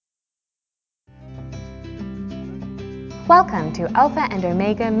Welcome to Alpha and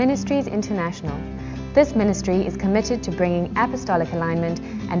Omega Ministries International. This ministry is committed to bringing apostolic alignment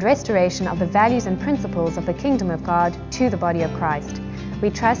and restoration of the values and principles of the Kingdom of God to the body of Christ. We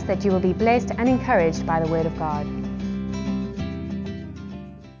trust that you will be blessed and encouraged by the Word of God.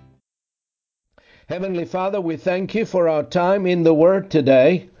 Heavenly Father, we thank you for our time in the Word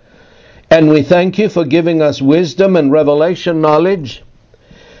today, and we thank you for giving us wisdom and revelation knowledge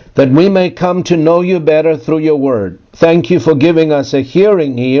that we may come to know you better through your Word. Thank you for giving us a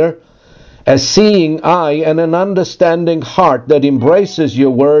hearing ear, a seeing eye, and an understanding heart that embraces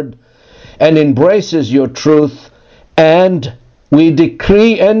your Word and embraces your truth. And we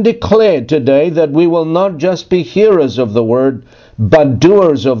decree and declare today that we will not just be hearers of the Word, but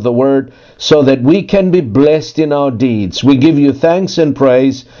doers of the Word, so that we can be blessed in our deeds. We give you thanks and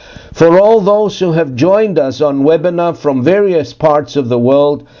praise for all those who have joined us on webinar from various parts of the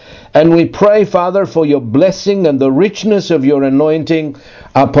world. And we pray, Father, for your blessing and the richness of your anointing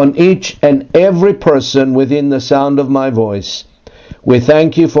upon each and every person within the sound of my voice. We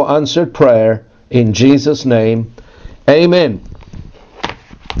thank you for answered prayer in Jesus' name. Amen.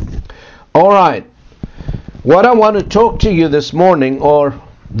 All right. What I want to talk to you this morning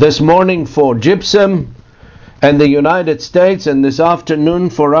for Gypsum and the United States, and this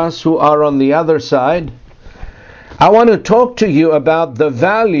afternoon for us who are on the other side, I want to talk to you about the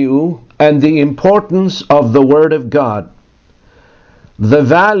value and the importance of the Word of God. The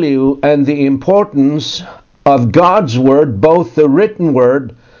value and the importance of God's Word, both the written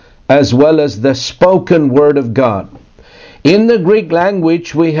Word as well as the spoken Word of God. In the Greek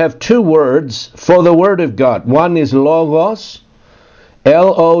language, we have two words for the Word of God. One is logos,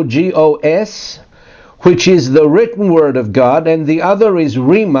 L-O-G-O-S, which is the written Word of God, and the other is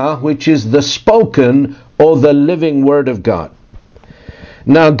rhema, which is the spoken or the living Word of God.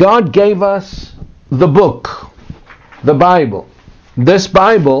 Now, God gave us the book, the Bible. This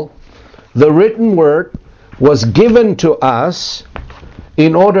Bible, the written Word, was given to us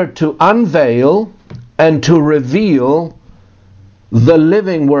in order to unveil and to reveal the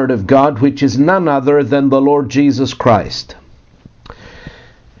living Word of God, which is none other than the Lord Jesus Christ.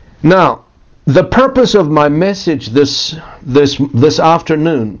 Now, the purpose of my message this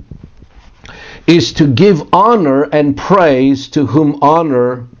afternoon is to give honor and praise to whom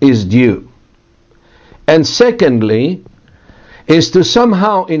honor is due. And secondly, is to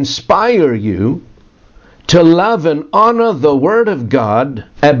somehow inspire you to love and honor the Word of God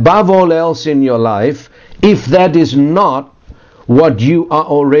above all else in your life, if that is not what you are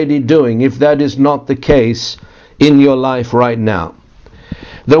already doing, if that is not the case in your life right now.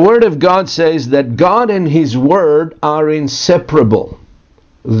 The Word of God says that God and His Word are inseparable.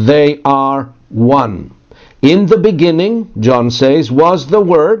 They are one. In the beginning, John says, was the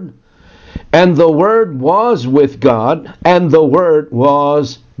Word, and the Word was with God, and the Word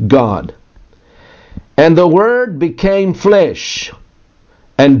was God. And the Word became flesh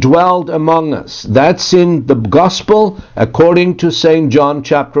and dwelled among us. That's in the Gospel according to St. John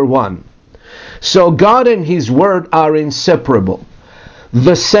chapter 1. So God and His Word are inseparable.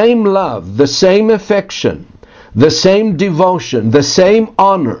 The same love, the same affection, the same devotion, the same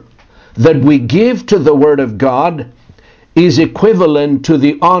honor that we give to the Word of God is equivalent to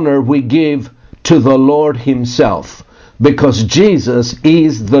the honor we give to the Lord Himself, because Jesus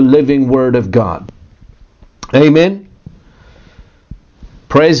is the living Word of God. Amen?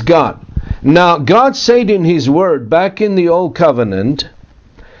 Praise God. Now, God said in His Word back in the Old Covenant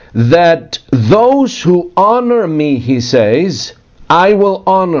that those who honor me, He says, I will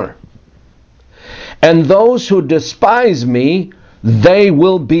honor. And those who despise me, they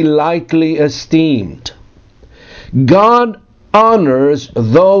will be lightly esteemed. God honors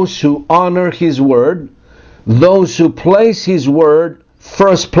those who honor His Word, those who place His Word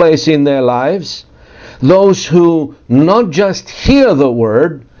first place in their lives, those who not just hear the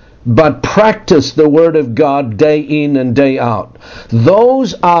Word, but practice the Word of God day in and day out.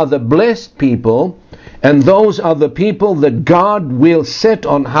 Those are the blessed people, and those are the people that God will set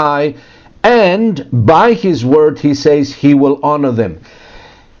on high, and by His Word, He says He will honor them.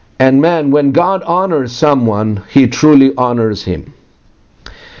 And man, when God honors someone, He truly honors him.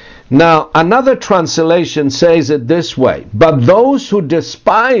 Now, another translation says it this way: but those who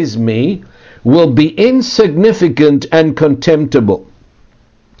despise me will be insignificant and contemptible.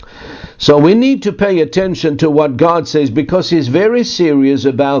 So we need to pay attention to what God says, because He's very serious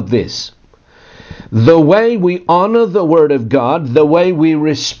about this. The way we honor the Word of God, the way we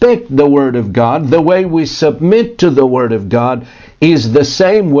respect the Word of God, the way we submit to the Word of God is the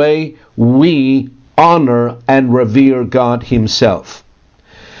same way we honor and revere God Himself.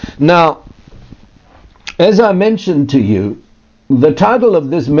 Now, As I mentioned to you, the title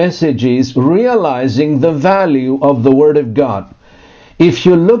of this message is Realizing the Value of the Word of God. If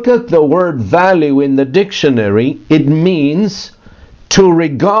you look at the word value in the dictionary, it means to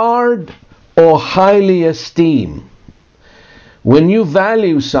regard or highly esteem. When you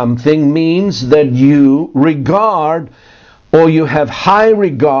value something, means that you regard or you have high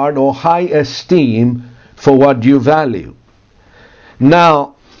regard or high esteem for what you value.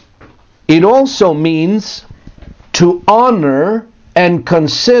 Now, it also means to honor and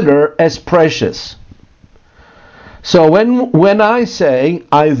consider as precious. So when I say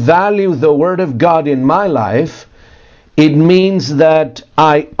I value the Word of God in my life, it means that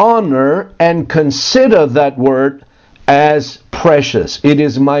I honor and consider that Word as precious. It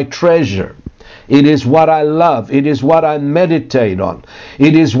is my treasure. It is what I love. It is what I meditate on.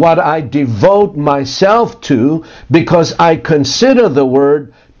 It is what I devote myself to because I consider the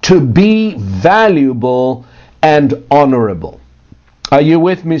Word to be valuable and honorable. Are you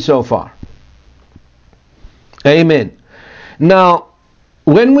with me so far? Amen. Now,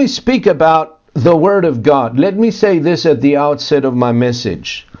 when we speak about the Word of God, let me say this at the outset of my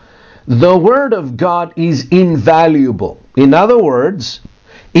message. The Word of God is invaluable. In other words,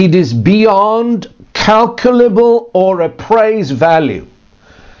 it is beyond calculable or appraised value.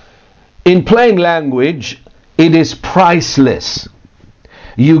 In plain language, it is priceless.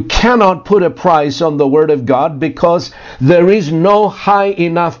 You cannot put a price on the Word of God because there is no high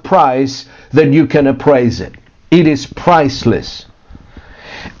enough price that you can appraise it. It is priceless.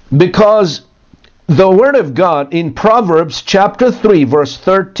 Because the Word of God in Proverbs chapter 3 verse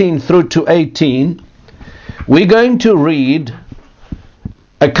 13 through to 18, we're going to read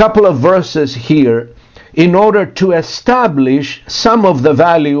a couple of verses here in order to establish some of the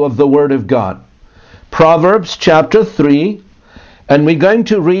value of the Word of God. Proverbs chapter 3, and we're going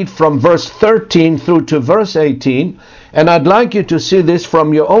to read from verse 13 through to verse 18, and I'd like you to see this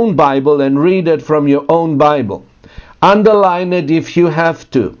from your own Bible and read it from your own Bible. Underline it if you have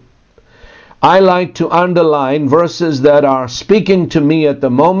to. I like to underline verses that are speaking to me at the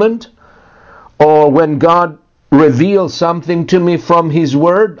moment, or when God reveals something to me from His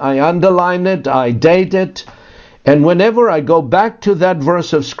Word, I underline it, I date it, and whenever I go back to that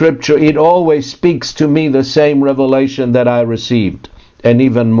verse of Scripture, it always speaks to me the same revelation that I received, and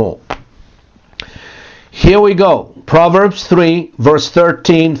even more. Here we go. Proverbs 3, verse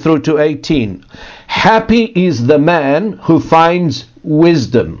 13 through to 18. Happy is the man who finds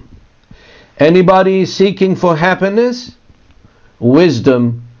wisdom. Anybody seeking for happiness?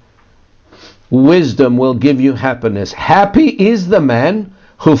 Wisdom will give you happiness. Happy is the man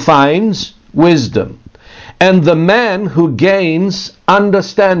who finds wisdom, and the man who gains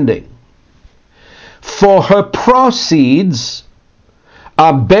understanding. For her proceeds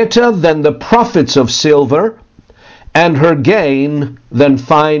are better than the profits of silver, and her gain than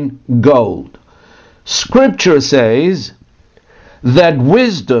fine gold. Scripture says that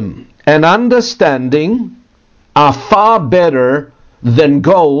wisdom and understanding are far better than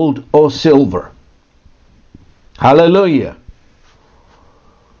gold or silver. Hallelujah.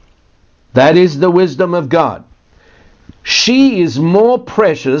 That is the wisdom of God. She is more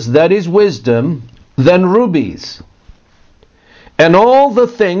precious, that is wisdom, than rubies. And all the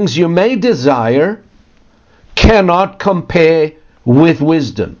things you may desire cannot compare with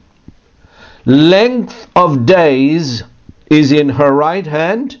wisdom. Length of days is in her right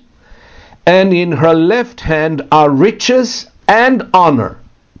hand, and in her left hand are riches and honor.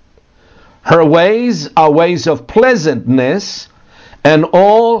 Her ways are ways of pleasantness, and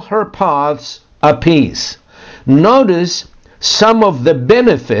all her paths are peace. Notice some of the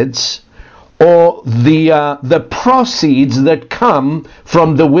benefits or the proceeds that come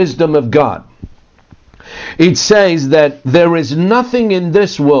from the wisdom of God. It says that there is nothing in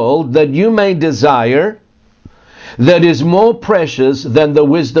this world that you may desire that is more precious than the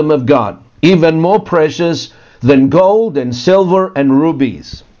wisdom of God, even more precious than gold and silver and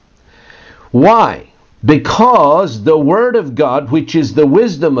rubies. Why? Because the Word of God, which is the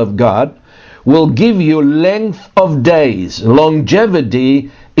wisdom of God, will give you length of days.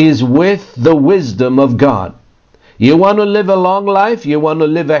 Longevity is with the wisdom of God. You want to live a long life? You want to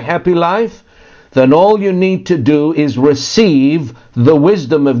live a happy life? Then all you need to do is receive the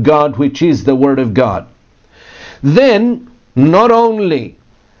wisdom of God, which is the Word of God. Then, not only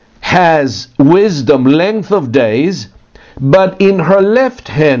has wisdom length of days, but in her left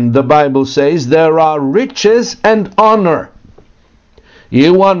hand, the Bible says, there are riches and honor.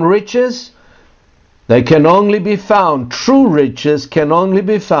 You want riches? They can only be found, true riches can only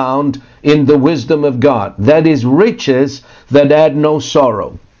be found in the wisdom of God. That is riches that add no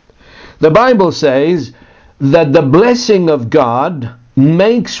sorrow. The Bible says that the blessing of God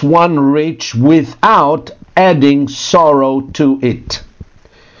makes one rich without adding sorrow to it.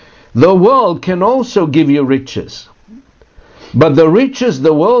 The world can also give you riches, but the riches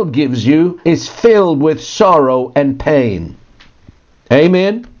the world gives you is filled with sorrow and pain.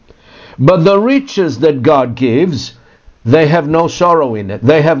 Amen? But the riches that God gives, they have no sorrow in it.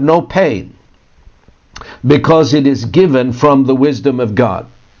 They have no pain, because it is given from the wisdom of God.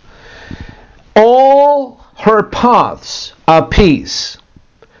 All her paths are peace.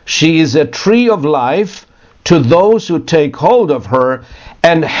 She is a tree of life to those who take hold of her,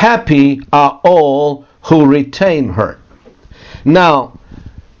 and happy are all who retain her. Now,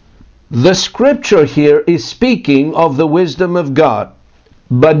 the scripture here is speaking of the wisdom of God.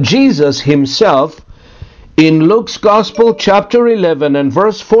 But Jesus himself, in Luke's Gospel, chapter 11 and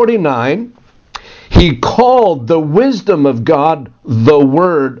verse 49, he called the wisdom of God the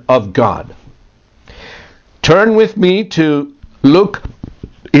Word of God. Turn with me to Luke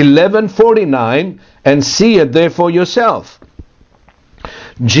 11:49 and see it there for yourself.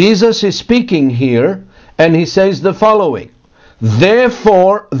 Jesus is speaking here, and he says the following: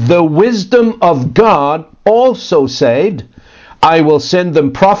 "Therefore the wisdom of God also said, I will send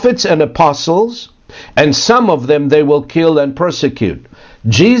them prophets and apostles, and some of them they will kill and persecute."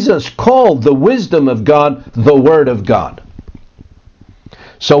 Jesus called the wisdom of God the Word of God.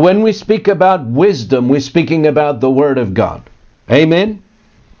 So when we speak about wisdom, we're speaking about the Word of God. Amen?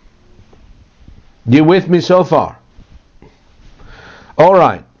 You with me so far? All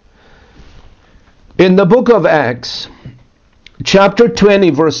right. In the book of Acts, chapter 20,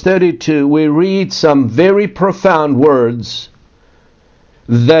 verse 32, we read some very profound words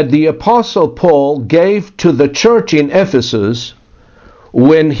that the Apostle Paul gave to the church in Ephesus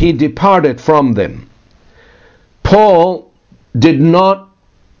when he departed from them. Paul did not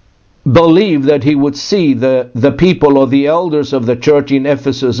believe that he would see the people or the elders of the church in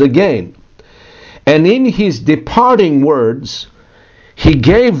Ephesus again. And in his departing words, he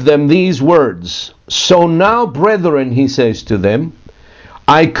gave them these words. "So now, brethren," he says to them,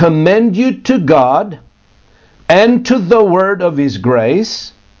 "I commend you to God and to the word of his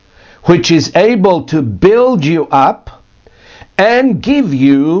grace, which is able to build you up and give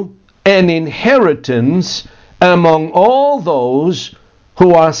you an inheritance among all those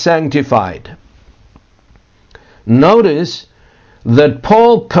who are sanctified." Notice that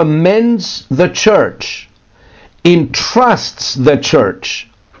Paul commends the church, entrusts the church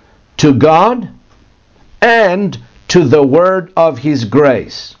to God and to the word of his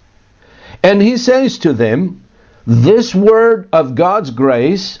grace. And he says to them, this word of God's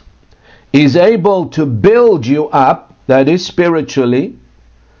grace is able to build you up, that is spiritually,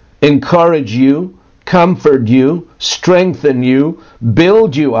 encourage you, comfort you, strengthen you,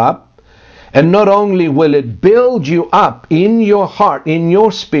 build you up. And not only will it build you up in your heart, in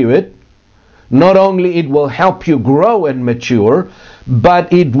your spirit, not only it will help you grow and mature,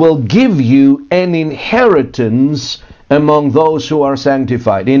 but it will give you an inheritance among those who are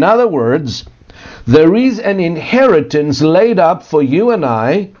sanctified. In other words, there is an inheritance laid up for you and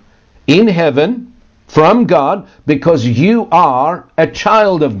I in heaven from God, because you are a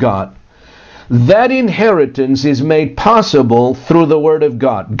child of God. That inheritance is made possible through the Word of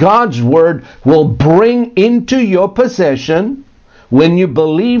God. God's Word will bring into your possession, when you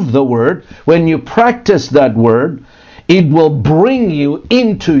believe the Word, when you practice that Word, it will bring you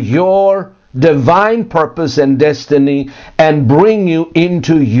into your divine purpose and destiny and bring you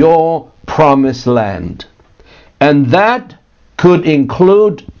into your promised land. And that could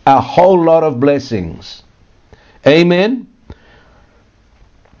include a whole lot of blessings. Amen?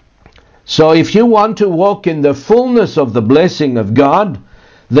 So if you want to walk in the fullness of the blessing of God,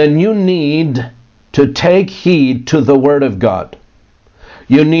 then you need to take heed to the Word of God.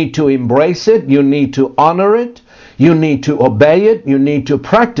 You need to embrace it, you need to honor it, you need to obey it, you need to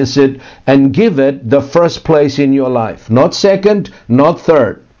practice it, and give it the first place in your life. Not second, not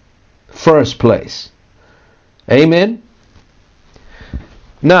third. First place. Amen?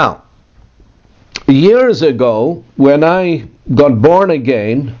 Now, years ago, when I got born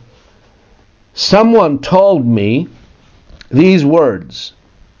again, someone told me these words.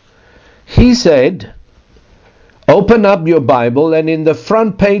 He said, open up your Bible and in the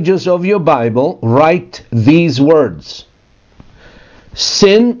front pages of your Bible write these words.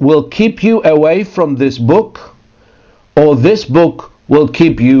 Sin will keep you away from this book, or this book will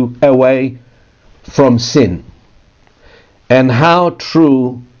keep you away from sin. And how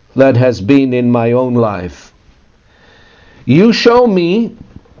true that has been in my own life. You show me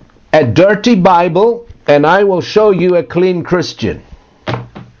a dirty Bible, and I will show you a clean Christian.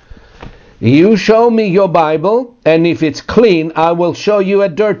 You show me your Bible, and if it's clean, I will show you a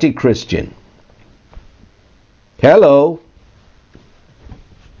dirty Christian. Hello.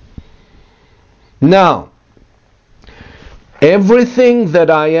 Now, everything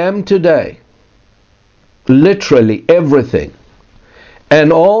that I am today, literally everything,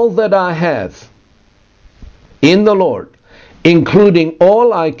 and all that I have in the Lord, including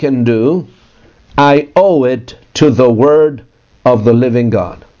all I can do, I owe it to the Word of the living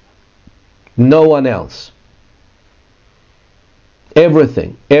God. No one else.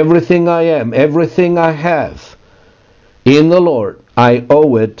 Everything I am, everything I have in the Lord, I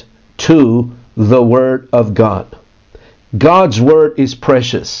owe it to the Word of God. God's Word is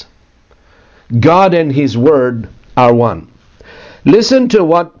precious. God and His Word are one. Listen to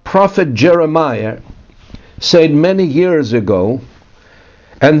what Prophet Jeremiah said many years ago,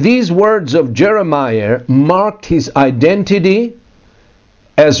 and these words of Jeremiah marked his identity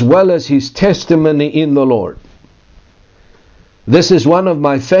as well as his testimony in the Lord. This is one of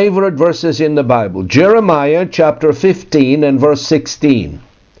my favorite verses in the Bible. Jeremiah chapter 15 and verse 16.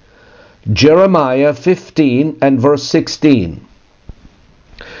 Jeremiah 15 and verse 16.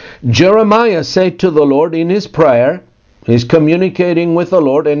 Jeremiah said to the Lord in his prayer, he's communicating with the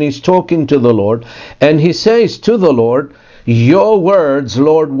Lord and he's talking to the Lord, and he says to the Lord, your words,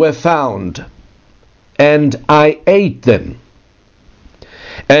 Lord, were found, and I ate them.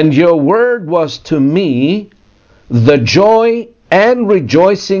 And your word was to me the joy and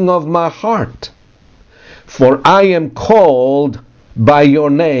rejoicing of my heart. For I am called by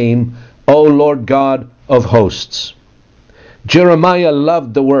your name, O Lord God of hosts. Jeremiah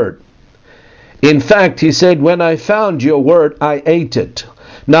loved the word. In fact, he said, when I found your word, I ate it.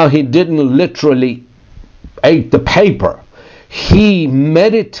 Now, he didn't literally eat the paper. He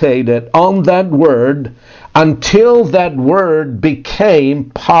meditated on that word until that word became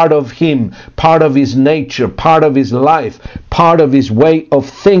part of him, part of his nature, part of his life, part of his way of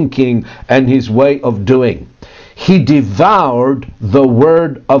thinking and his way of doing. He devoured the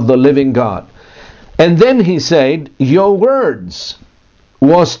word of the living God. And then he said, your words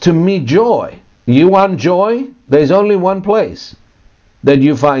was to me joy. You want joy? There's only one place that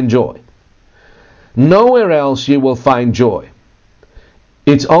you find joy. Nowhere else you will find joy.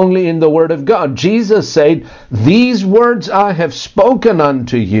 It's only in the Word of God. Jesus said, these words I have spoken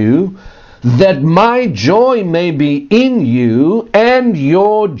unto you, that my joy may be in you, and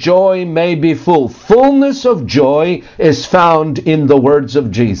your joy may be full. Fullness of joy is found in the words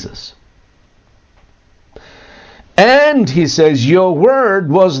of Jesus. And he says, your word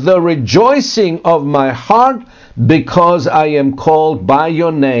was the rejoicing of my heart, because I am called by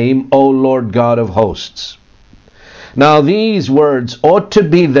your name, O Lord God of hosts. Now these words ought to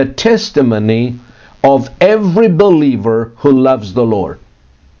be the testimony of every believer who loves the Lord.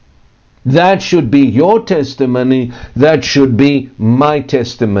 That should be your testimony. That should be my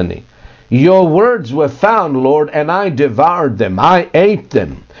testimony. Your words were found, Lord, and I devoured them. I ate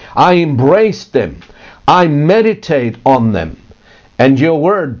them. I embraced them. I meditate on them. And your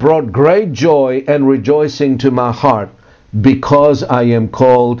word brought great joy and rejoicing to my heart, because I am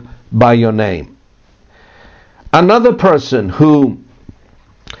called by your name. Another person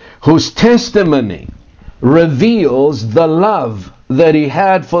whose testimony reveals the love that he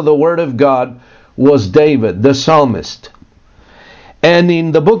had for the Word of God was David, the psalmist. And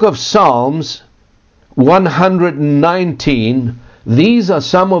in the book of Psalms 119, these are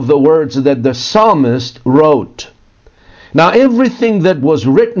some of the words that the psalmist wrote. Now, everything that was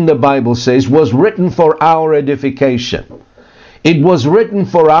written, the Bible says, was written for our edification. It was written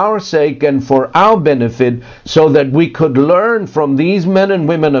for our sake and for our benefit, so that we could learn from these men and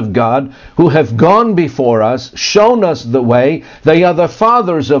women of God who have gone before us, shown us the way. They are the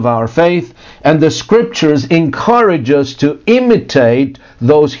fathers of our faith, and the scriptures encourage us to imitate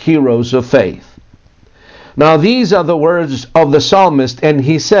those heroes of faith. Now, these are the words of the psalmist, and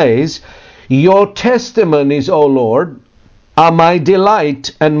he says, your testimonies, O Lord, are my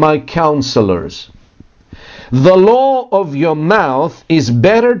delight and my counselors. The law of your mouth is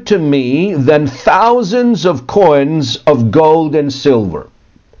better to me than thousands of coins of gold and silver.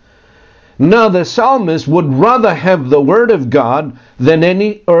 Now the psalmist would rather have the word of God than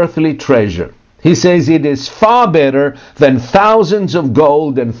any earthly treasure. He says it is far better than thousands of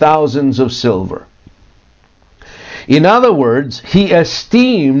gold and thousands of silver. In other words, he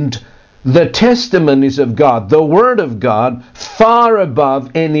esteemed the testimonies of God, the word of God, far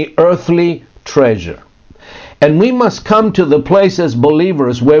above any earthly treasure. And we must come to the place as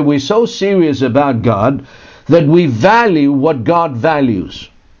believers where we're so serious about God that we value what God values.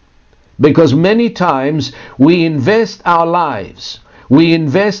 Because many times we invest our lives, We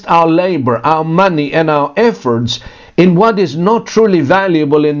invest our labor, our money, and our efforts in what is not truly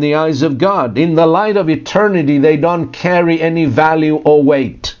valuable in the eyes of God. In the light of eternity, they don't carry any value or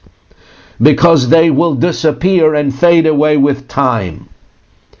weight, because they will disappear and fade away with time.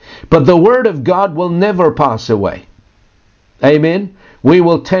 But the Word of God will never pass away. Amen? We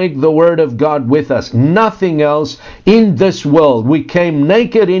will take the Word of God with us. Nothing else in this world. We came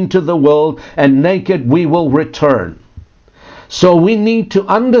naked into the world, and naked we will return. So we need to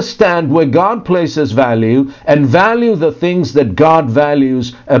understand where God places value and value the things that God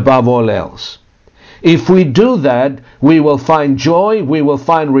values above all else. If we do that, we will find joy, we will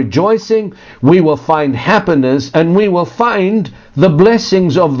find rejoicing, we will find happiness, and we will find the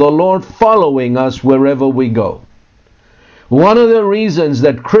blessings of the Lord following us wherever we go. One of the reasons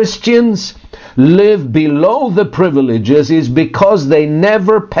that Christians live below the privileges is because they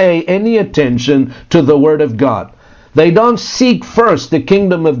never pay any attention to the Word of God. They don't seek first the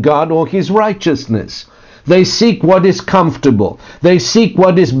kingdom of God or His righteousness. They seek what is comfortable. They seek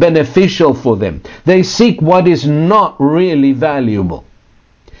what is beneficial for them. They seek what is not really valuable.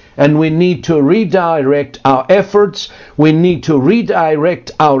 And we need to redirect our efforts. We need to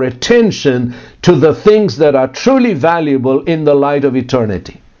redirect our attention to the things that are truly valuable in the light of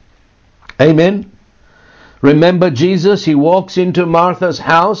eternity. Amen. Remember Jesus, He walks into Martha's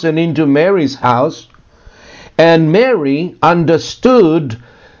house and into Mary's house. And Mary understood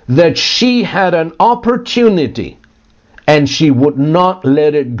that she had an opportunity and she would not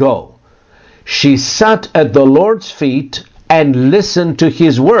let it go. She sat at the Lord's feet and listened to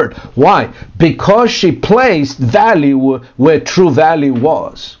His word. Why? Because she placed value where true value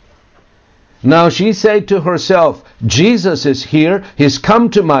was. Now she said to herself, Jesus is here, He's come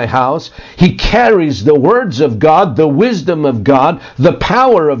to my house, He carries the words of God, the wisdom of God, the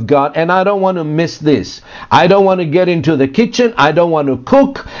power of God, and I don't want to miss this. I don't want to get into the kitchen, I don't want to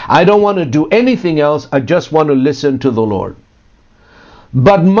cook, I don't want to do anything else, I just want to listen to the Lord.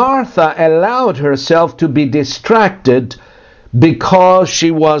 But Martha allowed herself to be distracted because she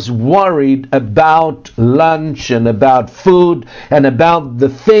was worried about lunch and about food and about the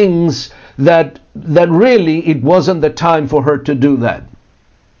things that really it wasn't the time for her to do that.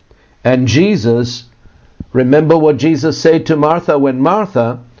 And Jesus, remember what Jesus said to Martha when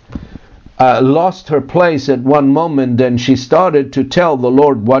Martha lost her place at one moment and she started to tell the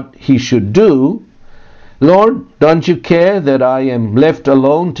Lord what He should do. Lord, don't you care that I am left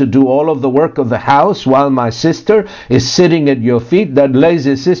alone to do all of the work of the house while my sister is sitting at your feet, that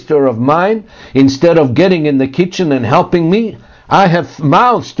lazy sister of mine, instead of getting in the kitchen and helping me? I have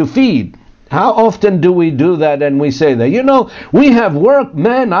mouths to feed. How often do we do that and we say that? You know, we have work,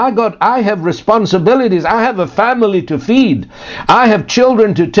 man. I have responsibilities. I have a family to feed. I have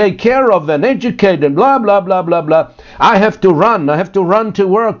children to take care of and educate and blah, blah, blah, blah, blah. I have to run. I have to run to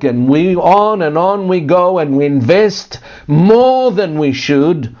work. And on we go, and we invest more than we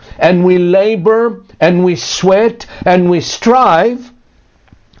should. And we labor and we sweat and we strive.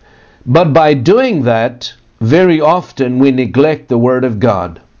 But by doing that, very often we neglect the Word of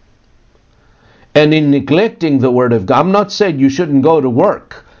God. And in neglecting the Word of God, I'm not saying you shouldn't go to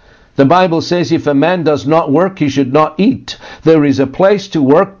work. The Bible says if a man does not work, he should not eat. There is a place to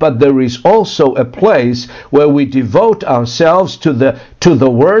work, but there is also a place where we devote ourselves to the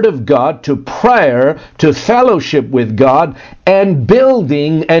Word of God, to prayer, to fellowship with God, and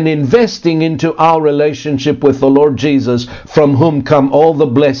building and investing into our relationship with the Lord Jesus, from whom come all the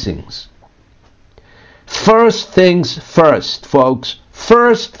blessings. First things first, folks.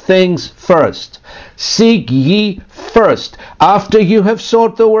 First things first. Seek ye first. After you have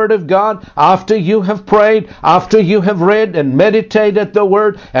sought the Word of God, after you have prayed, after you have read and meditated the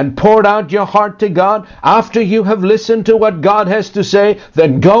Word and poured out your heart to God, after you have listened to what God has to say,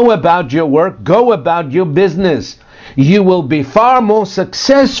 then go about your work, go about your business. You will be far more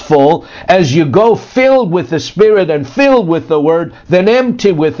successful as you go filled with the Spirit and filled with the Word than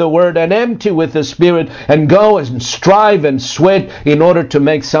empty with the Word and empty with the Spirit and go and strive and sweat in order to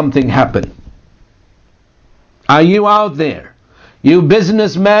make something happen. Are you out there? You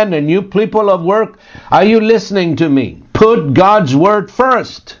businessmen and you people of work, are you listening to me? Put God's Word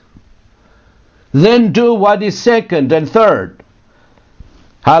first. Then do what is second and third.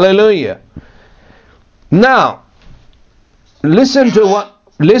 Hallelujah. Now, listen to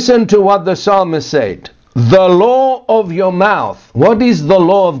what the psalmist said. The law of your mouth. What is the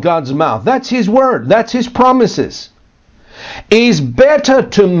law of God's mouth? That's His word. That's His promises. Is better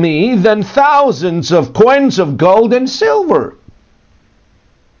to me than thousands of coins of gold and silver.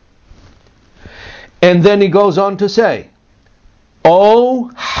 And then he goes on to say,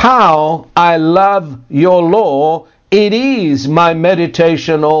 oh, how I love your law. It is my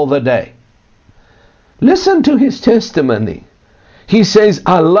meditation all the day. Listen to his testimony. He says,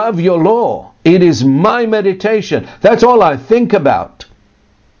 I love your law. It is my meditation. That's all I think about.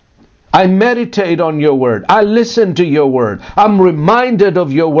 I meditate on your word. I listen to your word. I'm reminded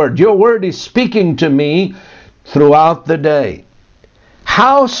of your word. Your word is speaking to me throughout the day.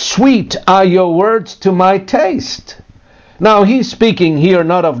 How sweet are your words to my taste. Now he's speaking here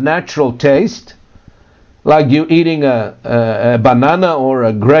not of natural taste, like you eating a banana or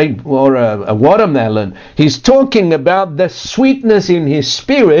a grape or a watermelon. He's talking about the sweetness in his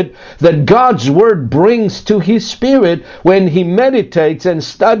spirit that God's word brings to his spirit when he meditates and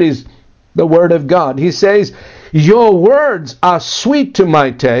studies the word of God. He says, your words are sweet to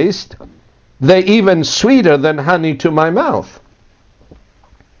my taste. They're even sweeter than honey to my mouth.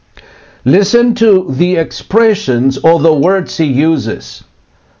 Listen to the expressions or the words he uses.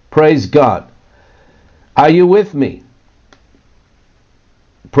 Praise God. Are you with me?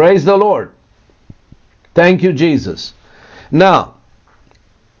 Praise the Lord. Thank you, Jesus. Now,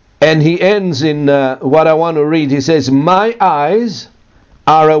 and he ends in what I want to read. He says, my eyes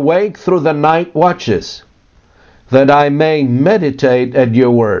are awake through the night watches, that I may meditate at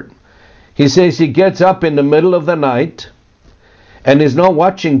your word. He says he gets up in the middle of the night and is not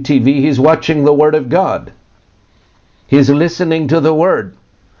watching TV, he's watching the word of God. He's listening to the word.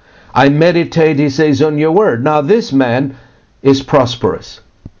 I meditate, he says, on your word. Now this man is prosperous.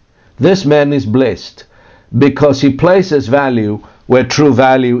 This man is blessed because he places value where true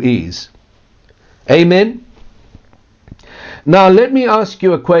value is. Amen? Now let me ask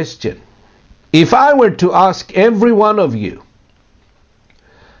you a question. If I were to ask every one of you,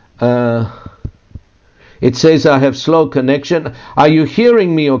 it says I have slow connection. Are you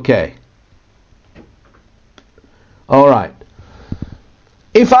hearing me okay? All right.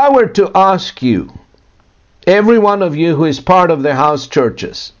 If I were to ask you, every one of you who is part of the house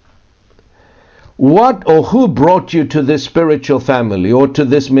churches, what or who brought you to this spiritual family or to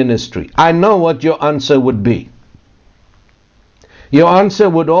this ministry, I know what your answer would be. Your answer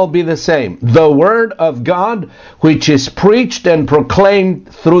would all be the same. The word of God, which is preached and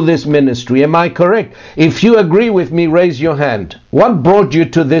proclaimed through this ministry. Am I correct? If you agree with me, raise your hand. What brought you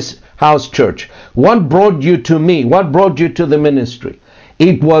to this house church? What brought you to me? What brought you to the ministry?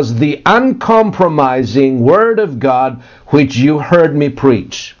 It was the uncompromising word of God which you heard me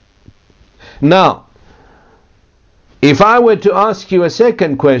preach. Now, if I were to ask you a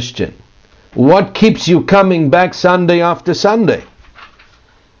second question, what keeps you coming back Sunday after Sunday?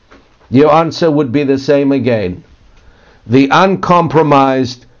 Your answer would be the same again. The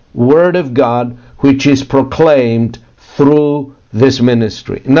uncompromised word of God which is proclaimed through this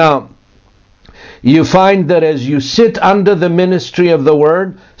ministry. Now, you find that as you sit under the ministry of the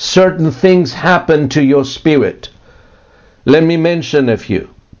word, certain things happen to your spirit. Let me mention a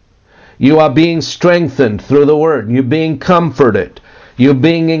few. You are being strengthened through the word. You're being comforted. You're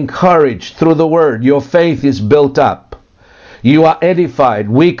being encouraged through the word. Your faith is built up. You are edified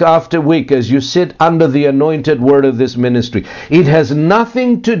week after week as you sit under the anointed word of this ministry. It has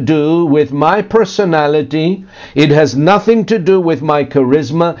nothing to do with my personality. It has nothing to do with my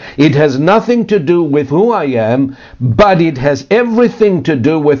charisma. It has nothing to do with who I am, but it has everything to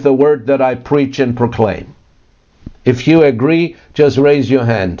do with the word that I preach and proclaim. If you agree, just raise your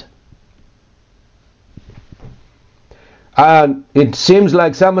hand. It seems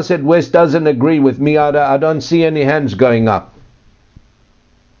like Somerset West doesn't agree with me. I don't see any hands going up.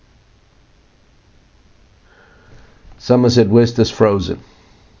 Somerset West is frozen.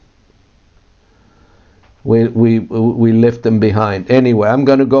 We left them behind. Anyway, I'm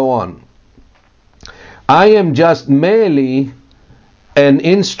going to go on. I am just merely an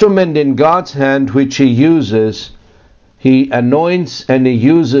instrument in God's hand which He uses. He anoints and He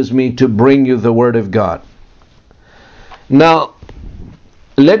uses me to bring you the Word of God. Now,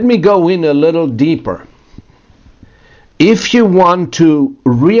 let me go in a little deeper. If you want to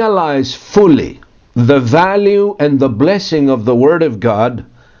realize fully the value and the blessing of the Word of God,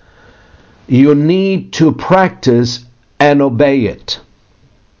 you need to practice and obey it.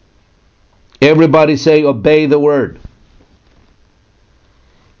 Everybody say, obey the Word.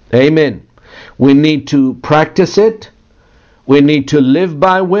 Amen. We need to practice it. We need to live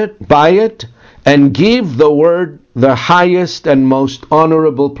by it and give the Word the highest and most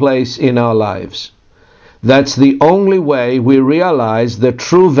honorable place in our lives. That's the only way we realize the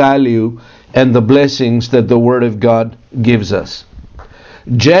true value and the blessings that the Word of God gives us.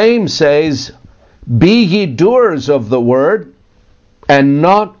 James says, be ye doers of the Word, and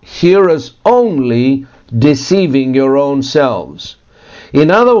not hearers only, deceiving your own selves.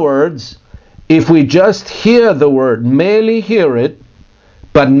 In other words, if we just hear the word, merely hear it,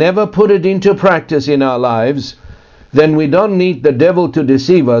 but never put it into practice in our lives, then we don't need the devil to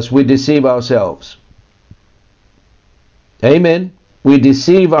deceive us, we deceive ourselves. Amen. We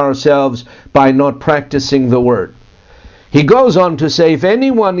deceive ourselves by not practicing the word. He goes on to say, if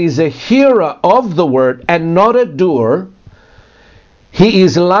anyone is a hearer of the word and not a doer, he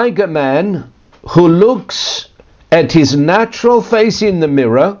is like a man who looks at his natural face in the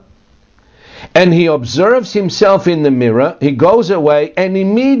mirror, and he observes himself in the mirror, he goes away and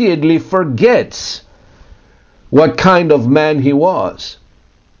immediately forgets what kind of man he was.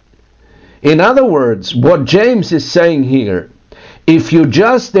 In other words, what James is saying here, if you're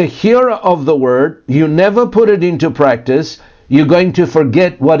just a hearer of the word, you never put it into practice, you're going to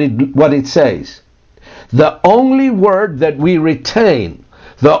forget what it says. The only word that we retain,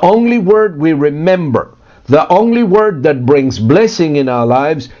 the only word we remember, the only word that brings blessing in our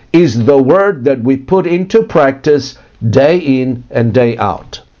lives is the word that we put into practice day in and day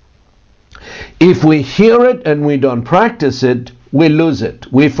out. If we hear it and we don't practice it, we lose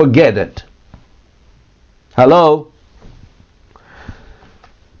it, we forget it. Hello?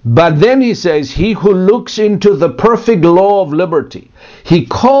 But then he says, he who looks into the perfect law of liberty. He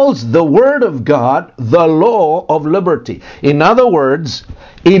calls the word of God the law of liberty. In other words,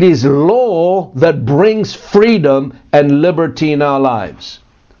 it is law that brings freedom and liberty in our lives.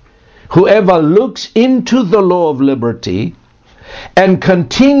 Whoever looks into the law of liberty and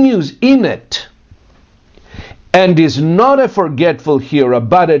continues in it, and is not a forgetful hearer,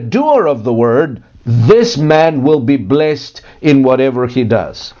 but a doer of the word, this man will be blessed in whatever he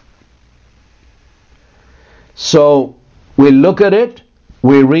does. So we look at it,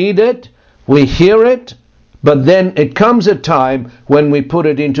 we read it, we hear it, but then it comes a time when we put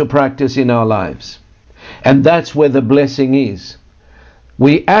it into practice in our lives. And that's where the blessing is.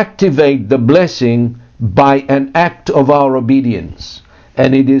 We activate the blessing by an act of our obedience,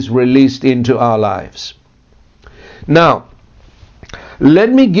 and it is released into our lives. Now,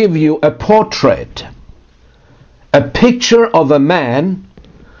 let me give you a portrait, a picture of a man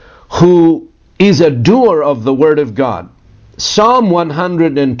who is a doer of the Word of God. Psalm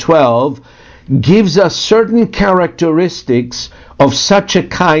 112 gives us certain characteristics of such a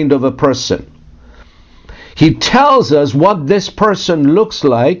kind of a person. He tells us what this person looks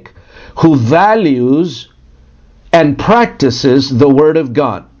like who values and practices the Word of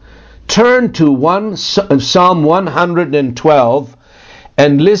God. Turn to Psalm 112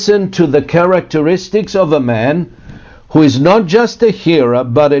 and listen to the characteristics of a man who is not just a hearer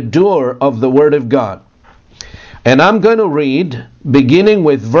but a doer of the Word of God. And I'm going to read beginning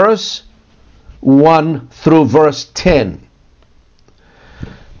with verse 1 through verse 10.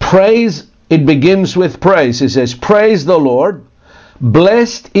 Praise, it begins with praise. It says, praise the Lord.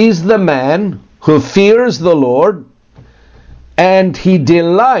 Blessed is the man who fears the Lord, and he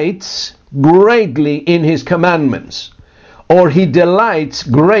delights greatly in his commandments. Or he delights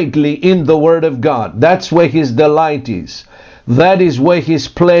greatly in the Word of God. That's where his delight is. That is where his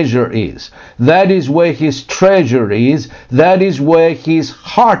pleasure is. That is where his treasure is. That is where his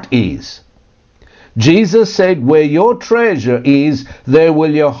heart is. Jesus said, where your treasure is, there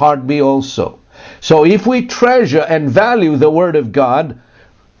will your heart be also. So if we treasure and value the Word of God,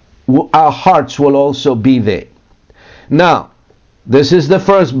 our hearts will also be there. Now, this is the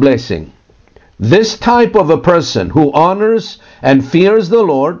first blessing. This type of a person who honors and fears the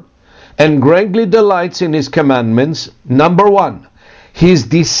Lord and greatly delights in His commandments, number one, his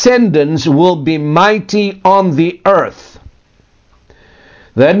descendants will be mighty on the earth.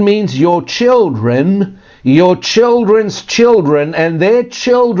 That means your children, your children's children, and their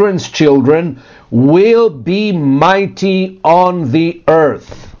children's children will be mighty on the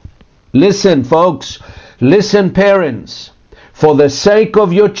earth. Listen, folks. Listen, parents. For the sake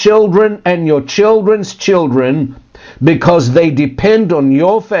of your children and your children's children, because they depend on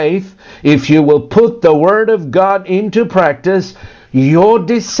your faith, if you will put the Word of God into practice, your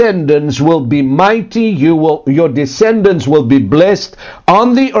descendants will be mighty, your descendants will be blessed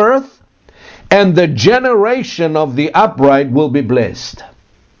on the earth, and the generation of the upright will be blessed.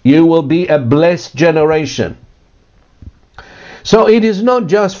 You will be a blessed generation. So it is not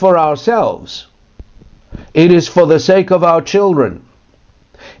just for ourselves. It is for the sake of our children.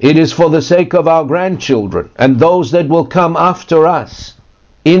 It is for the sake of our grandchildren and those that will come after us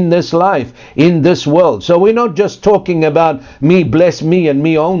in this life, in this world. So we're not just talking about me, bless me and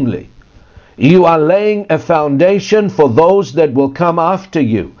me only. You are laying a foundation for those that will come after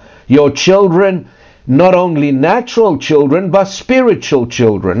you. Your children, not only natural children, but spiritual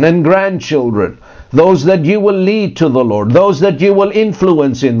children and grandchildren. those that you will lead to the Lord, those that you will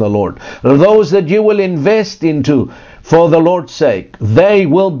influence in the Lord, those that you will invest into for the Lord's sake. They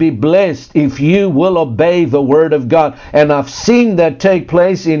will be blessed if you will obey the Word of God. And I've seen that take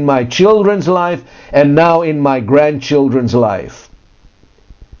place in my children's life and now in my grandchildren's life.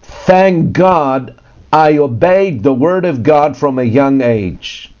 Thank God I obeyed the Word of God from a young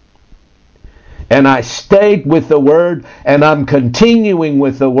age. And I stayed with the Word, and I'm continuing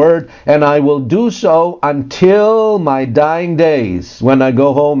with the Word, and I will do so until my dying days when I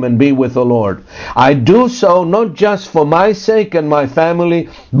go home and be with the Lord. I do so not just for my sake and my family,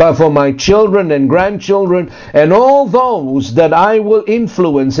 but for my children and grandchildren and all those that I will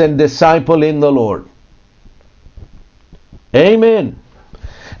influence and disciple in the Lord. Amen.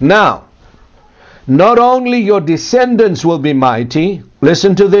 Now, not only your descendants will be mighty,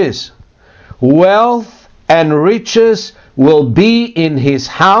 listen to this. Wealth and riches will be in his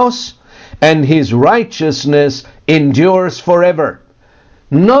house, and his righteousness endures forever.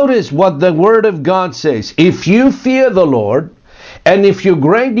 Notice what the Word of God says. If you fear the Lord, and if you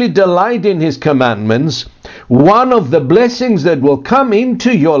greatly delight in his commandments, one of the blessings that will come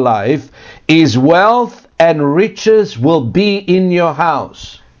into your life is wealth and riches will be in your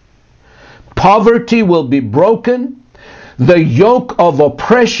house. Poverty will be broken. The yoke of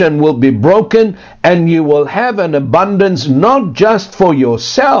oppression will be broken, and you will have an abundance not just for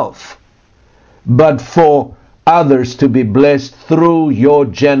yourself, but for others to be blessed through your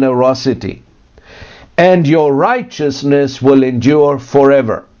generosity. And your righteousness will endure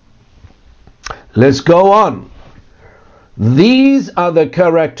forever. Let's go on. These are the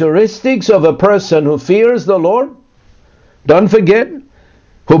characteristics of a person who fears the Lord. Don't forget,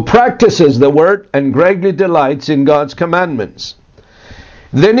 who practices the Word and greatly delights in God's commandments.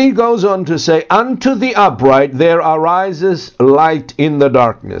 Then he goes on to say, unto the upright there arises light in the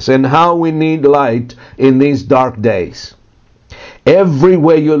darkness. And how we need light in these dark days.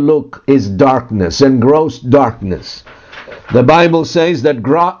 Everywhere you look is darkness and gross darkness. The Bible says that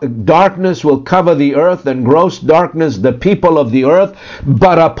darkness will cover the earth, and gross darkness the people of the earth.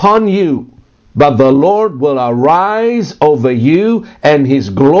 But the Lord will arise over you, and his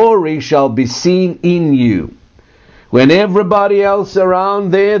glory shall be seen in you. When everybody else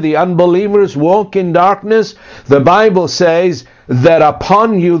around there, the unbelievers, walk in darkness, the Bible says that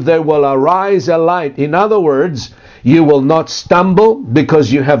upon you there will arise a light. In other words, you will not stumble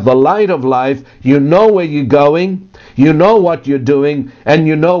because you have the light of life. You know where you're going, you know what you're doing, and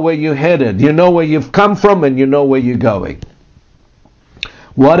you know where you're headed. You know where you've come from, and you know where you're going.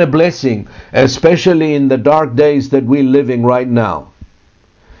 What a blessing, especially in the dark days that we're living right now.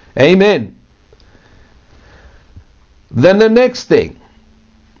 Amen. Then the next thing,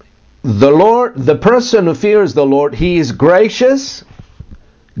 the person who fears the Lord, he is gracious.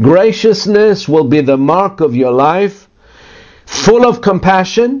 Graciousness will be the mark of your life. Full of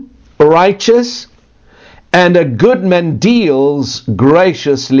compassion, righteous, and a good man deals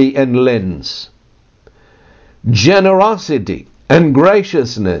graciously and lends. Generosity and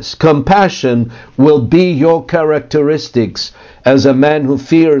graciousness, compassion will be your characteristics as a man who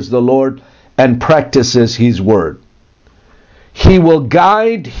fears the Lord and practices his word. He will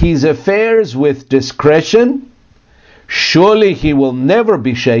guide his affairs with discretion. Surely he will never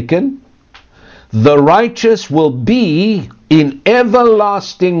be shaken. The righteous will be in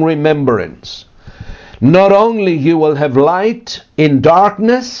everlasting remembrance. Not only you will have light in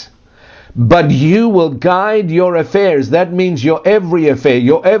darkness, but you will guide your affairs. That means your every affair,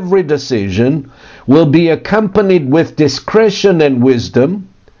 your every decision will be accompanied with discretion and wisdom,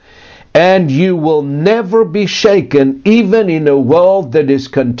 and you will never be shaken, even in a world that is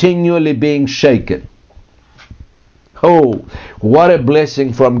continually being shaken. Oh, what a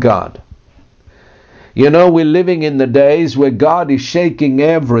blessing from God. You know, we're living in the days where God is shaking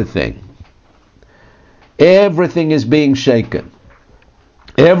everything. Everything is being shaken.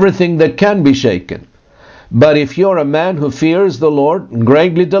 Everything that can be shaken. But if you're a man who fears the Lord and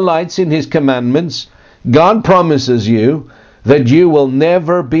greatly delights in his commandments, God promises you that you will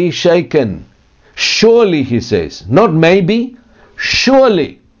never be shaken. Surely, he says, not maybe,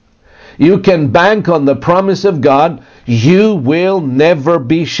 surely. You can bank on the promise of God, you will never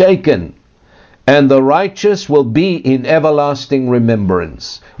be shaken. And the righteous will be in everlasting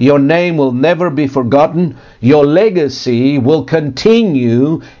remembrance. Your name will never be forgotten. Your legacy will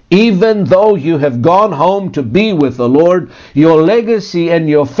continue even though you have gone home to be with the Lord. Your legacy and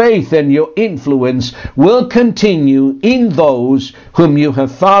your faith and your influence will continue in those whom you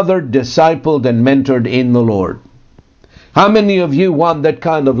have fathered, discipled, and mentored in the Lord. How many of you want that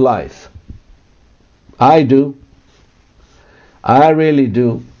kind of life? I do. I really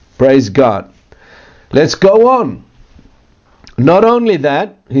do. Praise God. Let's go on. Not only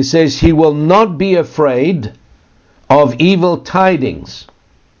that, he says he will not be afraid of evil tidings.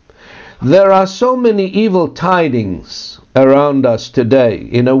 There are so many evil tidings around us today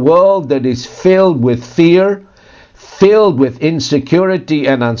in a world that is filled with fear, filled with insecurity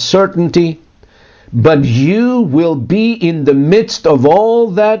and uncertainty. But you will be in the midst of all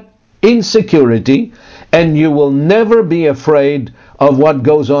that insecurity, and you will never be afraid of what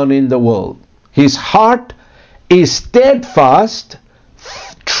goes on in the world. His heart is steadfast,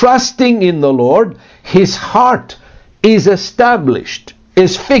 trusting in the Lord. His heart is established,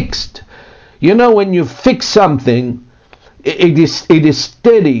 is fixed. You know, when you fix something, it is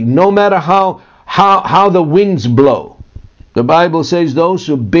steady, no matter how the winds blow. The Bible says those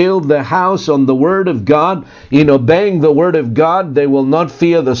who build their house on the Word of God, in obeying the Word of God, they will not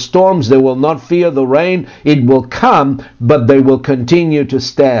fear the storms, they will not fear the rain. It will come, but they will continue to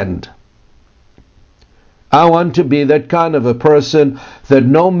stand. I want to be that kind of a person that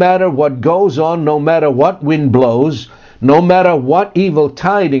no matter what goes on, no matter what wind blows, no matter what evil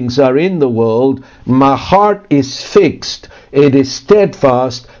tidings are in the world, my heart is fixed, it is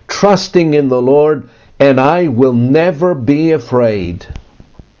steadfast, trusting in the Lord, and I will never be afraid.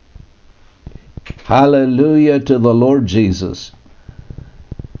 Hallelujah to the Lord Jesus.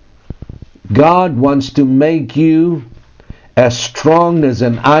 God wants to make you as strong as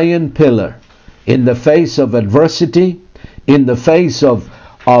an iron pillar in the face of adversity, in the face of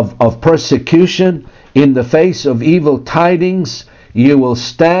persecution, in the face of evil tidings. You will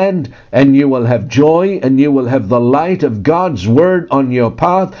stand and you will have joy and you will have the light of God's Word on your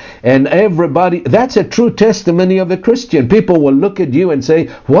path. And everybody, that's a true testimony of a Christian. People will look at you and say,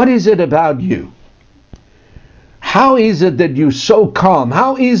 what is it about you? How is it that you're so calm?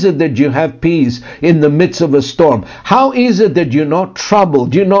 How is it that you have peace in the midst of a storm? How is it that you're not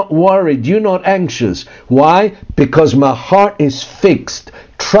troubled, you're not worried, you're not anxious? Why? Because my heart is fixed,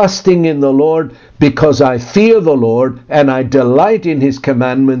 trusting in the Lord, because I fear the Lord and I delight in His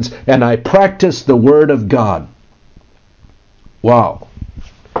commandments and I practice the Word of God. Wow.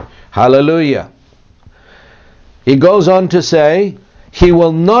 Hallelujah. He goes on to say, he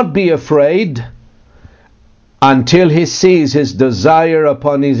will not be afraid until he sees his desire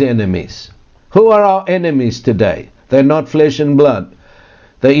upon his enemies. Who are our enemies today? They're not flesh and blood.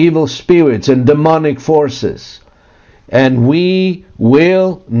 They're evil spirits and demonic forces. And we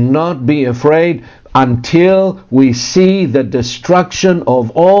will not be afraid until we see the destruction of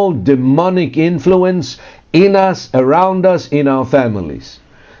all demonic influence in us, around us, in our families.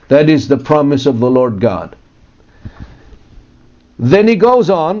 That is the promise of the Lord God. Then he goes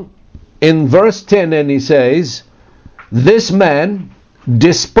on in verse 10 and he says, this man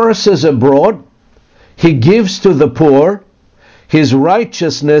disperses abroad, he gives to the poor, his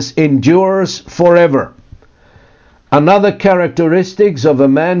righteousness endures forever. Another characteristic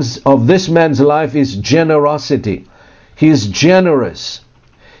of this man's life is generosity. He is generous.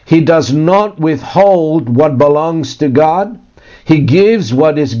 He does not withhold what belongs to God. He gives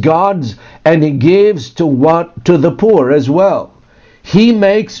what is God's, and he gives to the poor as well. He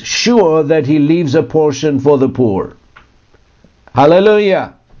makes sure that he leaves a portion for the poor.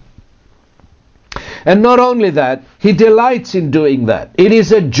 Hallelujah. And not only that, he delights in doing that. It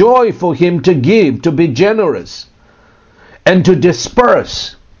is a joy for him to give, to be generous, and to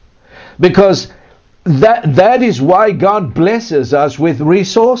disperse. Because that is why God blesses us with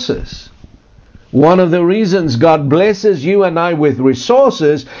resources. One of the reasons God blesses you and I with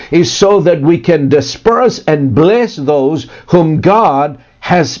resources is so that we can disperse and bless those whom God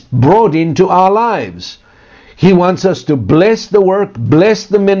has brought into our lives. He wants us to bless the work, bless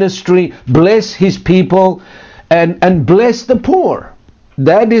the ministry, bless His people, and bless the poor.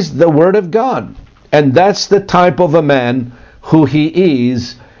 That is the Word of God. And that's the type of a man who he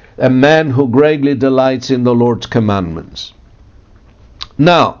is, a man who greatly delights in the Lord's commandments.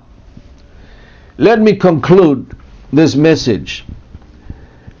 Now, let me conclude this message.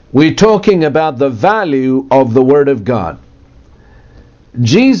 We're talking about the value of the Word of God.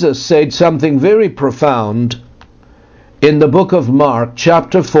 Jesus said something very profound in the book of Mark,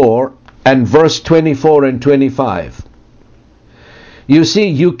 chapter 4, and verse 24 and 25. You see,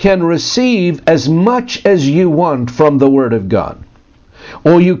 you can receive as much as you want from the Word of God,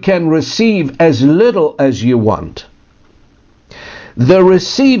 or you can receive as little as you want. The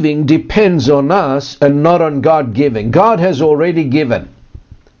receiving depends on us and not on God giving. God has already given.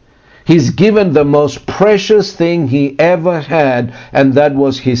 He's given the most precious thing He ever had, and that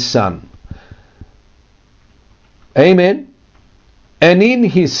was His Son. Amen. And in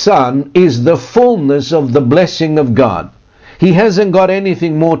His Son is the fullness of the blessing of God. He hasn't got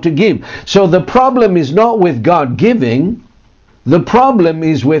anything more to give. So the problem is not with God giving. The problem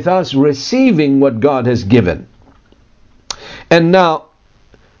is with us receiving what God has given. And now,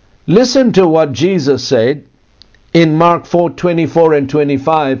 listen to what Jesus said in Mark 4:24 and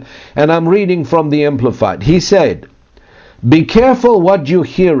 25, and I'm reading from the Amplified. He said, "Be careful what you're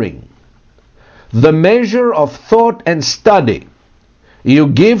hearing. The measure of thought and study you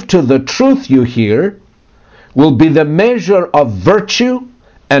give to the truth you hear will be the measure of virtue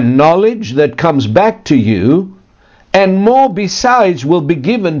and knowledge that comes back to you, and more besides will be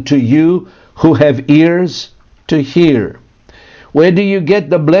given to you who have ears to hear." Where do you get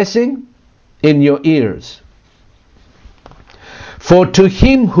the blessing? In your ears. For to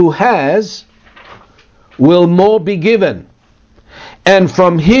him who has will more be given, and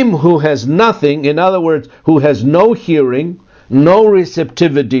from him who has nothing, in other words, who has no hearing, no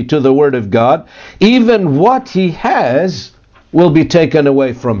receptivity to the word of God, even what he has will be taken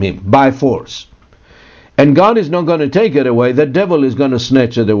away from him by force. And God is not going to take it away, the devil is going to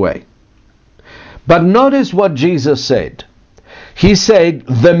snatch it away. But notice what Jesus said. He said,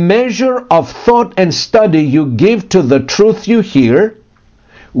 the measure of thought and study you give to the truth you hear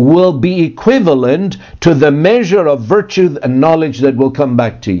will be equivalent to the measure of virtue and knowledge that will come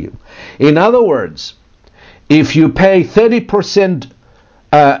back to you. In other words, if you pay 30%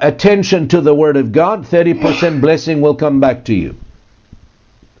 attention to the Word of God, 30% blessing will come back to you.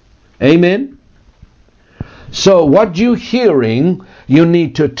 Amen? So what you're hearing, you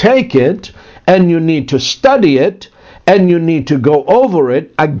need to take it, and you need to study it, and you need to go over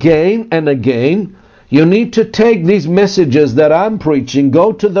it again and again. You need to take these messages that I'm preaching,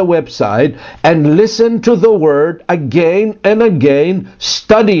 go to the website and listen to the word again and again,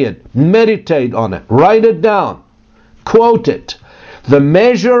 study it, meditate on it, write it down, quote it. The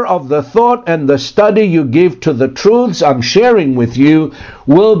measure of the thought and the study you give to the truths I'm sharing with you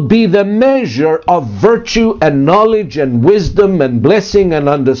will be the measure of virtue and knowledge and wisdom and blessing and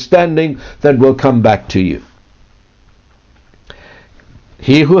understanding that will come back to you.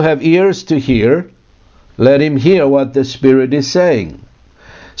 He who have ears to hear, let him hear what the Spirit is saying.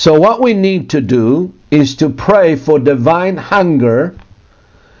 So what we need to do is to pray for divine hunger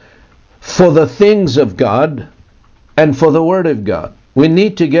for the things of God and for the Word of God. We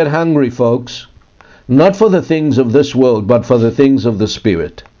need to get hungry, folks, not for the things of this world, but for the things of the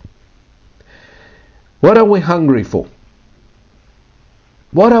Spirit. What are we hungry for?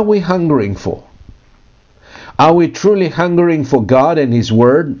 What are we hungering for? Are we truly hungering for God and His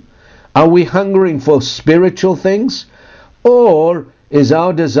Word? Are we hungering for spiritual things? Or is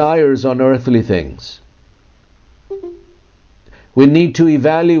our desires on earthly things? We need to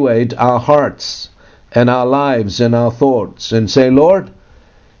evaluate our hearts and our lives and our thoughts and say, Lord,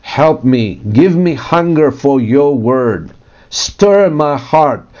 help me. Give me hunger for your Word. Stir my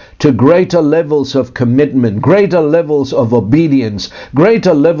heart to greater levels of commitment, greater levels of obedience,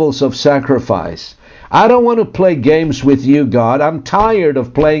 greater levels of sacrifice. I don't want to play games with you, God. I'm tired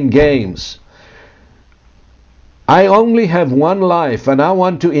of playing games. I only have one life, and I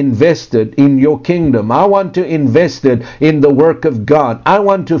want to invest it in your kingdom. I want to invest it in the work of God. I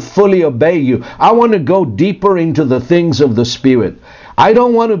want to fully obey you. I want to go deeper into the things of the Spirit. I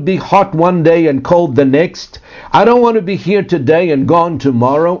don't want to be hot one day and cold the next. I don't want to be here today and gone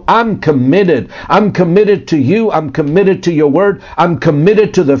tomorrow. I'm committed. I'm committed to you. I'm committed to your word. I'm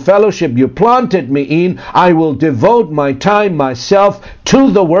committed to the fellowship you planted me in. I will devote my time, myself, to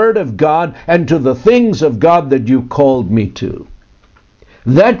the word of God and to the things of God that you called me to.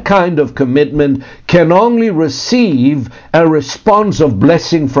 That kind of commitment can only receive a response of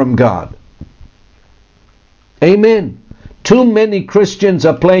blessing from God. Amen. Too many Christians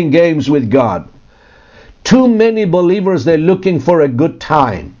are playing games with God. Too many believers, they're looking for a good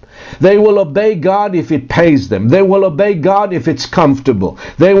time. They will obey God if it pays them. They will obey God if it's comfortable.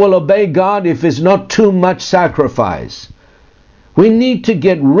 They will obey God if it's not too much sacrifice. We need to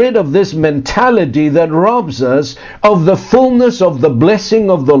get rid of this mentality that robs us of the fullness of the blessing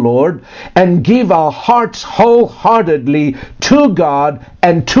of the Lord and give our hearts wholeheartedly to God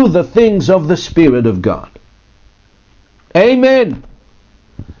and to the things of the Spirit of God. Amen.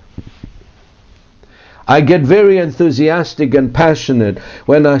 I get very enthusiastic and passionate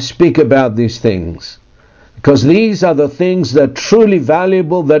when I speak about these things, because these are the things that are truly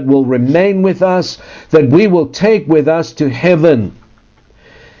valuable, that will remain with us, that we will take with us to heaven.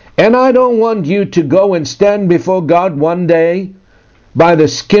 And I don't want you to go and stand before God one day by the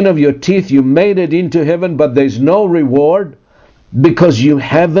skin of your teeth. You made it into heaven, but there's no reward because you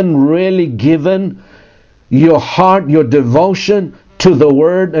haven't really given your heart, your devotion to the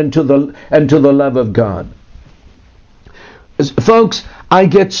Word and to the love of God. Folks, I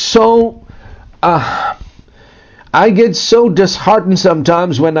get so disheartened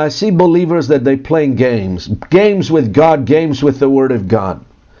sometimes when I see believers that they're playing games with God, games with the Word of God.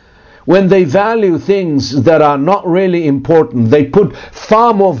 When they value things that are not really important, they put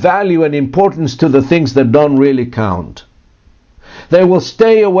far more value and importance to the things that don't really count. They will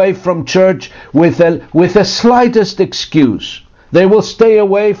stay away from church with the slightest excuse. They will stay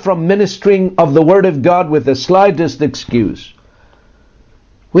away from ministering of the Word of God with the slightest excuse.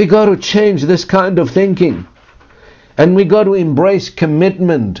 We got to change this kind of thinking. And we got to embrace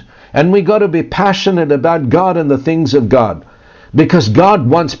commitment. And we got to be passionate about God and the things of God. Because God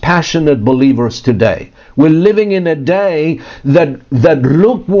wants passionate believers today. We're living in a day that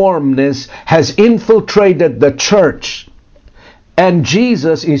lukewarmness has infiltrated the church. And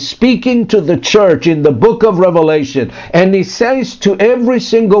Jesus is speaking to the church in the book of Revelation. And He says to every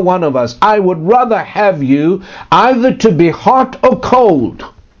single one of us, I would rather have you either to be hot or cold.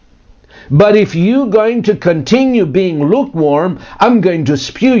 But if you're going to continue being lukewarm, I'm going to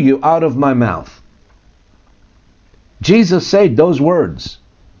spew you out of my mouth. Jesus said those words.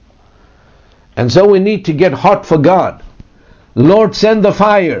 And so we need to get hot for God. Lord, send the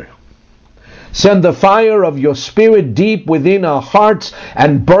fire. Send the fire of your Spirit deep within our hearts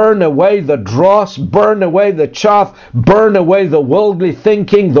and burn away the dross, burn away the chaff, burn away the worldly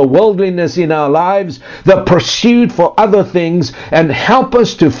thinking, the worldliness in our lives, the pursuit for other things, and help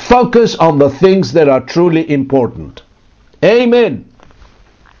us to focus on the things that are truly important. Amen.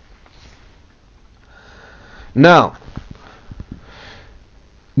 Now,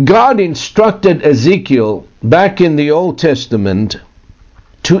 God instructed Ezekiel back in the Old Testament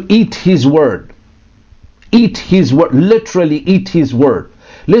to eat His word. Eat His word. Literally eat His word.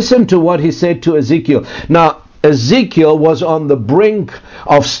 Listen to what He said to Ezekiel. Now, Ezekiel was on the brink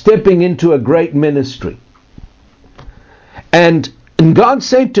of stepping into a great ministry. And God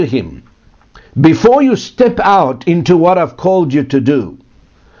said to him, before you step out into what I've called you to do,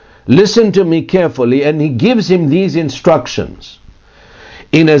 listen to me carefully. And He gives him these instructions.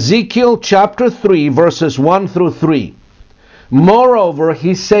 In Ezekiel chapter 3, verses 1 through 3. Moreover,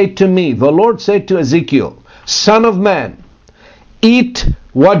 He said to me, the Lord said to Ezekiel, Son of man, eat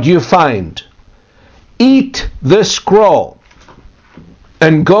what you find. Eat the scroll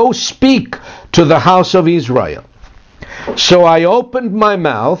and go speak to the house of Israel. So I opened my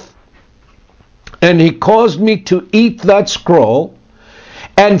mouth, and He caused me to eat that scroll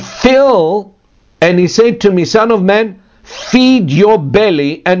and fill, and He said to me, Son of man, feed your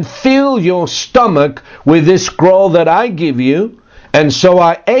belly and fill your stomach with this scroll that I give you. And so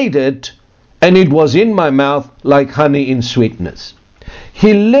I ate it, and it was in my mouth like honey in sweetness.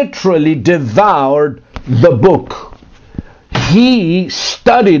 He literally devoured the book. He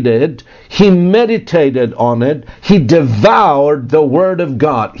studied it. He meditated on it. He devoured the Word of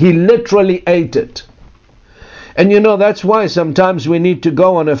God. He literally ate it. And that's why sometimes we need to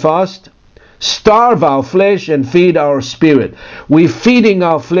go on a fast. Starve our flesh and feed our spirit. We're feeding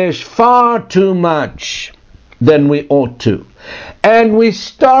our flesh far too much than we ought to. And we're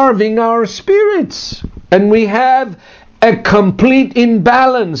starving our spirits. And we have a complete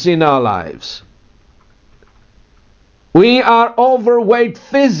imbalance in our lives. We are overweight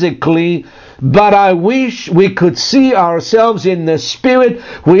physically, but I wish we could see ourselves in the spirit.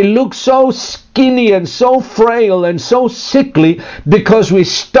 We look so skinny and so frail and so sickly because we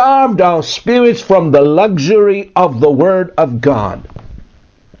starved our spirits from the luxury of the Word of God.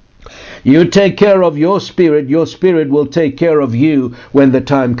 You take care of your spirit will take care of you when the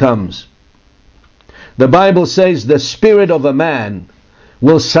time comes. The Bible says the spirit of a man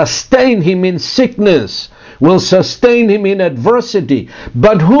will sustain him in sickness, will sustain him in adversity.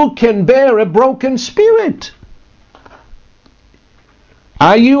 But who can bear a broken spirit?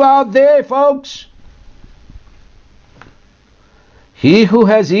 Are you out there, folks? He who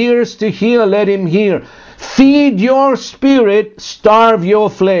has ears to hear, let him hear. Feed your spirit, starve your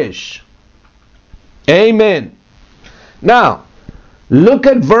flesh. Amen. Now, look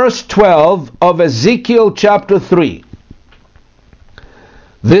at verse 12 of Ezekiel chapter 3.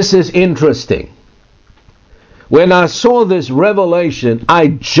 This is interesting. When I saw this revelation, I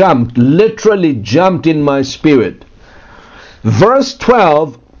jumped, literally jumped in my spirit. Verse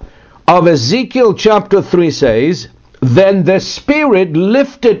 12 of Ezekiel chapter 3 says, Then the Spirit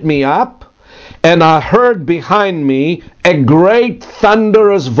lifted me up, and I heard behind me a great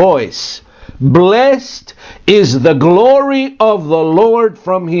thunderous voice. Blessed is the glory of the Lord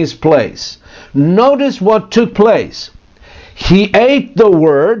from His place. Notice what took place. He ate the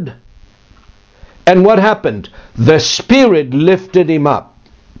word, and what happened? The Spirit lifted him up.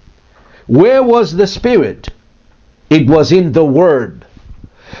 Where was the Spirit? It was in the Word.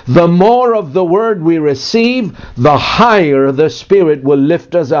 The more of the Word we receive, the higher the Spirit will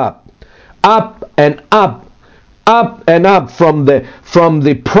lift us up. Up and up. Up and up from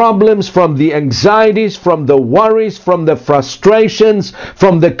the problems, from the anxieties, from the worries, from the frustrations,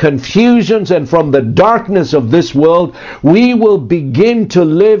 from the confusions, and from the darkness of this world. We will begin to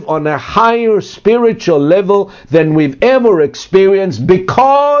live on a higher spiritual level than we've ever experienced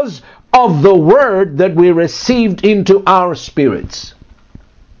because of the Word that we received into our spirits.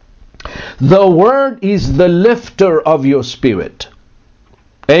 The Word is the lifter of your spirit.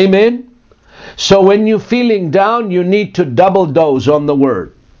 Amen? So when you're feeling down, you need to double dose on the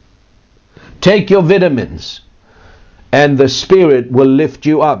Word. Take your vitamins, and the Spirit will lift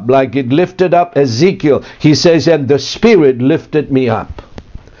you up. Like it lifted up Ezekiel. He says, and the Spirit lifted me up.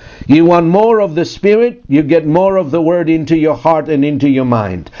 You want more of the Spirit? You get more of the Word into your heart and into your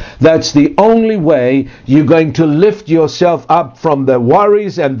mind. That's the only way you're going to lift yourself up from the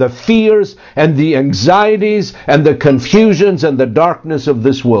worries and the fears and the anxieties and the confusions and the darkness of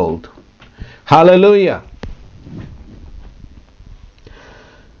this world. Hallelujah.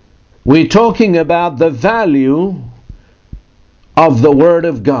 We're talking about the value of the Word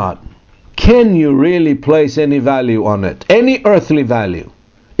of God. Can you really place any value on it? Any earthly value?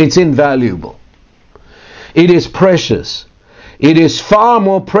 It's invaluable. It is precious. It is far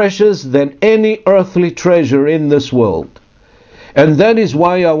more precious than any earthly treasure in this world. And that is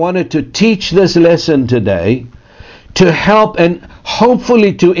why I wanted to teach this lesson today, to help and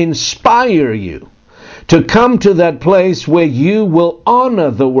hopefully to inspire you to come to that place where you will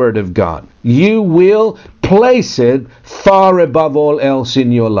honor the Word of God. You will place it far above all else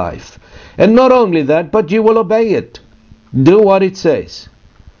in your life. And not only that, but you will obey it. Do what it says.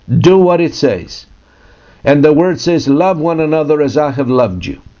 Do what it says. And the Word says, love one another as I have loved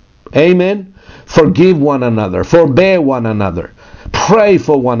you. Amen? Forgive one another. Forbear one another. Pray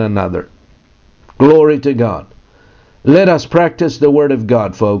for one another. Glory to God. Let us practice the Word of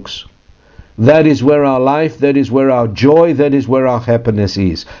God, folks. That is where our life, that is where our joy, that is where our happiness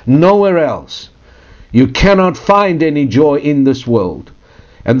is. Nowhere else. You cannot find any joy in this world.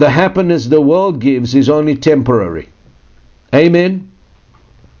 And the happiness the world gives is only temporary. Amen?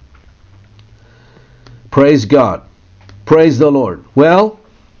 Praise God. Praise the Lord. Well,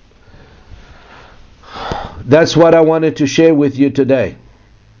 that's what I wanted to share with you today.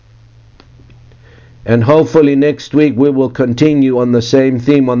 And hopefully next week we will continue on the same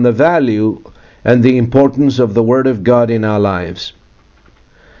theme, on the value and the importance of the Word of God in our lives.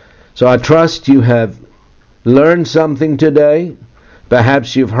 So I trust you have learned something today.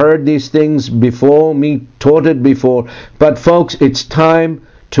 Perhaps you've heard these things before, me taught it before. But folks, it's time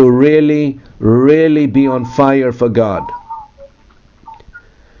to really, really be on fire for God.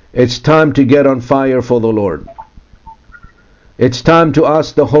 It's time to get on fire for the Lord. It's time to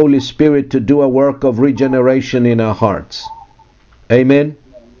ask the Holy Spirit to do a work of regeneration in our hearts. Amen.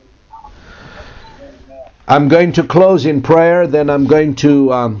 I'm going to close in prayer, then I'm going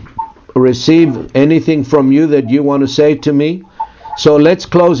to receive anything from you that you want to say to me. So let's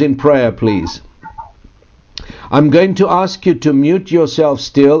close in prayer, please. I'm going to ask you to mute yourself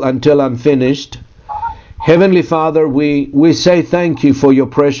still until I'm finished. Heavenly Father, we say thank you for your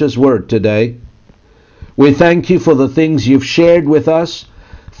precious word today. We thank you for the things you've shared with us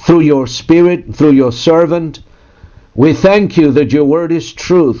through your Spirit, through your servant. We thank you that your word is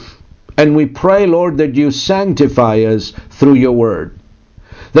truth. And we pray, Lord, that you sanctify us through your word.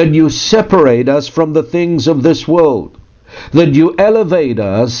 That you separate us from the things of this world. That you elevate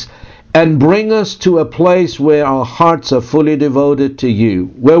us and bring us to a place where our hearts are fully devoted to you.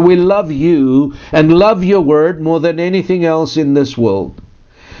 Where we love you and love your word more than anything else in this world.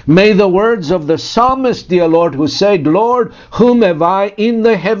 May the words of the psalmist, dear Lord, who said, Lord, whom have I in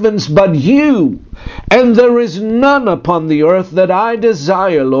the heavens but you? And there is none upon the earth that I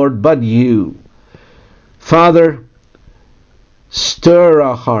desire, Lord, but you. Father, stir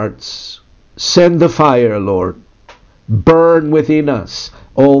our hearts. Send the fire, Lord. Burn within us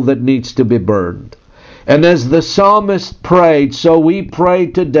all that needs to be burned. And as the psalmist prayed, so we pray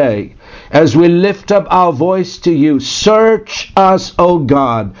today, as we lift up our voice to you. Search us, O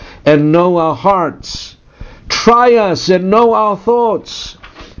God, and know our hearts. Try us and know our thoughts.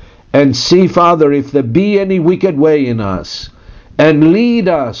 And see, Father, if there be any wicked way in us. And lead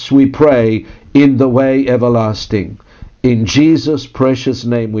us, we pray, in the way everlasting. In Jesus' precious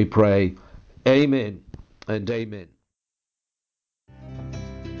name we pray. Amen and amen.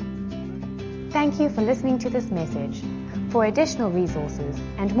 Thank you for listening to this message. For additional resources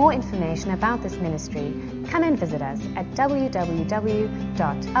and more information about this ministry, come and visit us at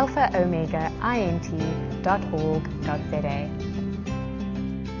www.alphaomegaint.org.za.